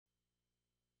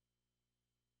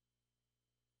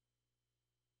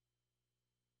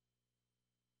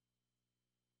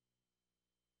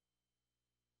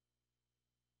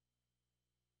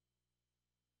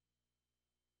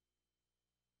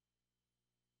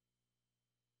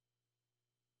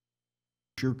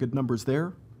Sure, good numbers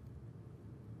there.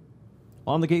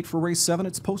 On the gate for race 7,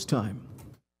 it's post time.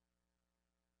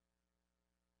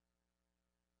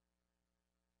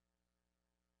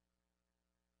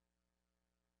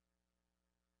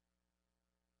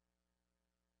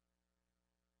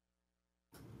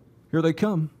 Here they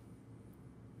come.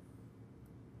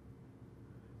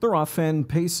 They're off and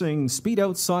pacing, speed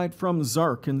outside from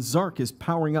Zark, and Zark is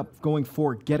powering up, going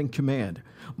for getting command.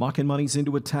 Mockin' Money's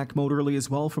into attack mode early as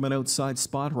well from an outside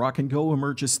spot. Rock and Go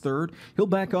emerges third. He'll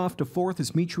back off to fourth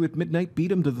as Meet You at Midnight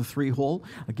beat him to the 3-hole.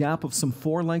 A gap of some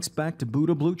 4 lengths back to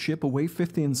Buddha Blue Chip, away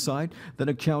 5th inside. Then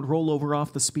a count rollover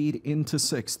off the speed into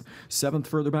 6th. 7th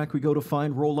further back we go to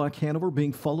find Rolock Hanover,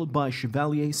 being followed by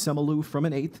Chevalier Semalou from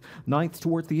an 8th. 9th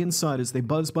toward the inside as they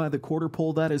buzz by the quarter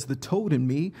pole. That is the Toad and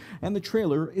Me. And the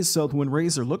trailer is Southwind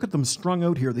Razor. Look at them strung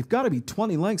out here. They've got to be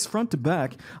 20 lengths front to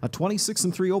back. A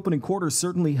 26-3 opening quarter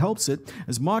certainly helps it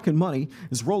as Mockin' Money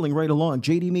is rolling right along.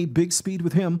 JD made big speed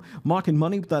with him. Mockin'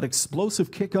 Money with that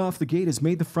explosive kick off the gate has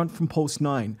made the front from post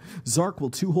 9. Zark will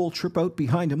 2-hole trip out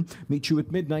behind him. Meet You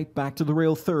at Midnight back to the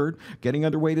rail third. Getting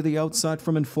underway to the outside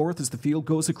from in fourth as the field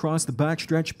goes across the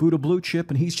backstretch. Buddha Blue Chip,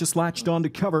 and he's just latched on to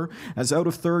cover as out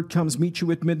of third comes Meet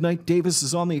You at Midnight. Davis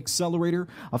is on the accelerator.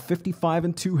 A 55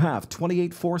 2/2.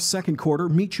 28-4 second quarter.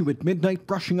 Meet You at Midnight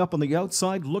brushing up on the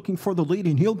outside looking for the lead,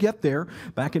 and he'll get there.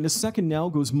 Back into second now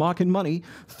goes Mockin' Money.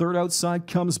 Third outside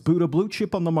comes Buddha Blue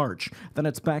Chip on the march. Then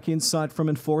it's back inside from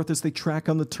in fourth as they track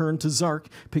on the turn to Zark,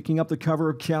 picking up the cover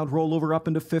of count rollover up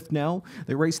into fifth now.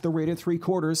 They race the rate of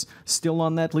 3/4. Still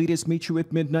on that lead is Meet You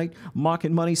at Midnight.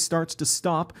 Mockin' Money starts to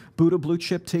stop. Buddha Blue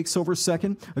Chip takes over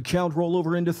second. A count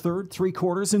rollover into third.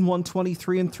 3/4 in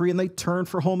 1:23 3, and they turn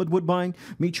for home at Woodbine.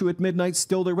 Meet You at Midnight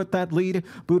still there with that lead.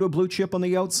 Buddha Blue Chip on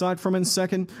the outside from in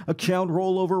second. A count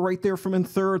rollover right there from in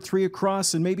third. 3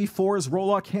 across and maybe 4 as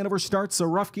Rolock Hanover starts a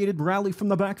rough gated rally from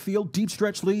the backfield. Deep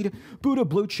stretch lead. Buddha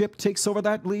Blue Chip takes over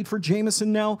that lead for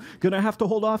Jameson now. Gonna have to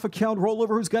hold off a count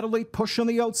rollover who's got a late push on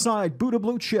the outside. Buddha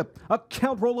Blue Chip. A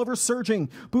count rollover surging.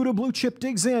 Buddha Blue Chip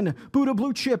digs in. Buddha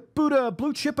Blue Chip. Buddha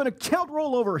Blue Chip and a count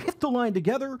rollover. Hit the line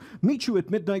together. Meet You at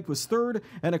Midnight was third,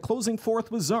 and a closing fourth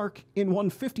was Zark in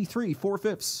 1:53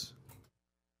 4/5.